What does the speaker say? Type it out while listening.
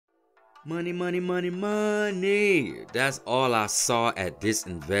Money, money, money, money. That's all I saw at this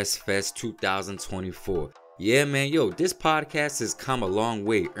Invest Fest 2024. Yeah, man, yo, this podcast has come a long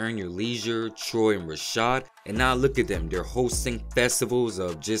way. Earn Your Leisure, Troy and Rashad, and now look at them. They're hosting festivals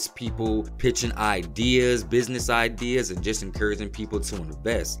of just people pitching ideas, business ideas, and just encouraging people to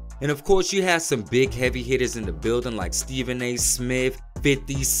invest. And of course, you have some big heavy hitters in the building like Stephen A. Smith,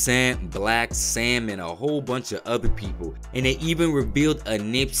 50 Cent, Black Sam, and a whole bunch of other people. And they even revealed a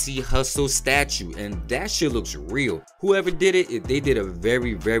Nipsey Hussle statue, and that shit looks real. Whoever did it, they did a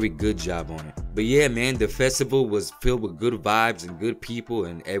very, very good job on it. But yeah, man, the festival was filled with good vibes and good people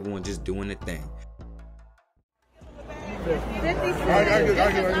and everyone just doing their thing. 50 Cent. I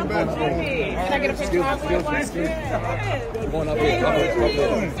Can I get a picture of my wife? Going up here.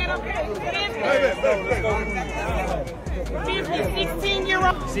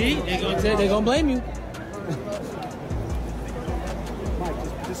 16-year-old. See, they're gonna blame you. Mike,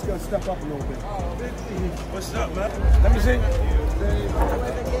 just gonna step up a little bit. What's up, man? Let me see.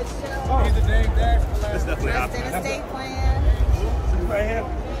 He's the dang dad. It's definitely happening. Estate plan. Right here.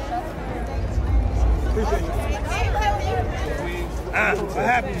 Appreciate you. What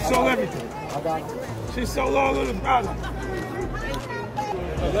happened? You sold everything. I got you. She sold all of the product.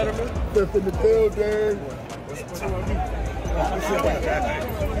 Letterman. Fifth in the building.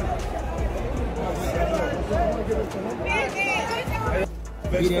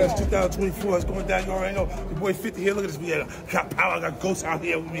 Best Fest 2024 is going down. You already know. The boy 50 here. Look at this. We got power. I got ghosts out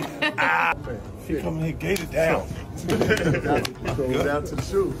here with me. She coming here gated down. So down to the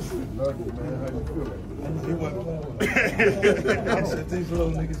shoes. Love you, man. How you feeling? I said these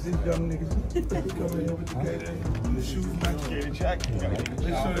little niggas, these young niggas, coming here with the gated and the shoes match gated jacket.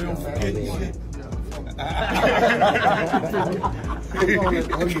 Make sure they don't forget this shit.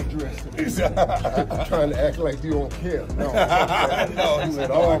 Trying to act like you don't care. No, you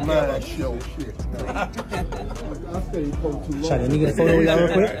at all mine show shit. I stay for too long. Shannon, let me get a photo with y'all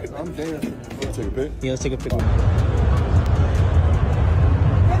real quick. I'm dancing. Let's take a pic. Yeah, let's take a picture.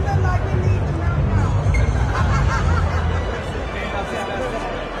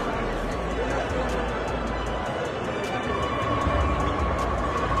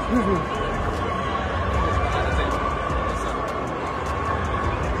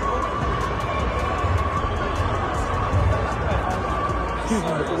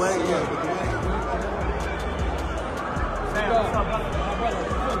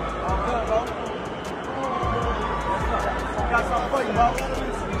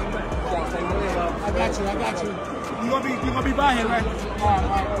 I got you. You gonna be by here, right? All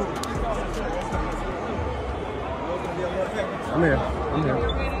right, cool. I'm here.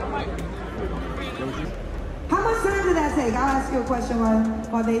 How much time did that take? I'll ask you a question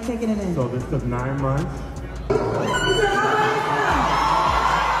while they taking it in. So this took 9 months.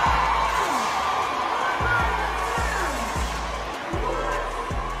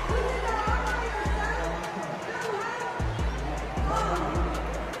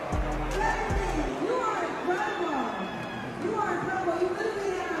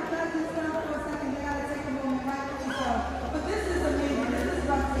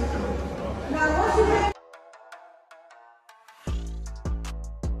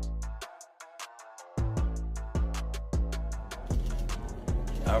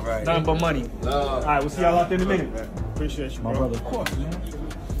 All right. Nothing but money. All right, we'll see y'all out there in a minute. Appreciate you, bro. My brother. Of course, man.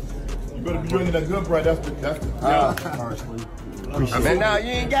 You better be drinking that good, bro. That's the honestly. Man, no,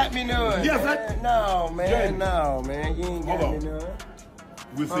 you ain't got me none. Yes, man. No, man, no, man. You ain't got me none.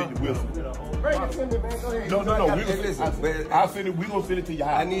 We'll send you with Bring it to me, man. Go ahead. No. Listen, I'll send it. We gonna send it to your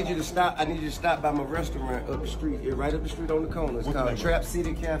house. I need you to stop by my restaurant up the street. Right up the street on the corner. It's called Trap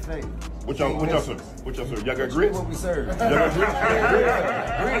City Cafe. What y'all serve? Y'all got grits? What we serve? Y'all got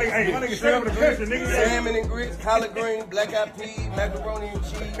grits? Salmon and grits, collard green, black eyed peas, macaroni and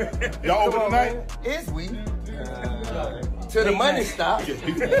cheese. Y'all open tonight? Is we? To the money stop. You know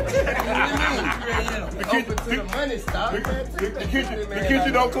what I mean? Open to the money stop. The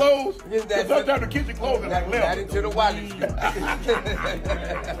kitchen don't close? Sometimes the kitchen closes and I left. Not into the wallet.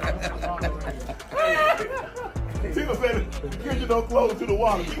 Tina said the kitchen don't close till the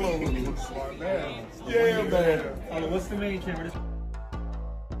water's closed. Yeah, man. What's the main camera?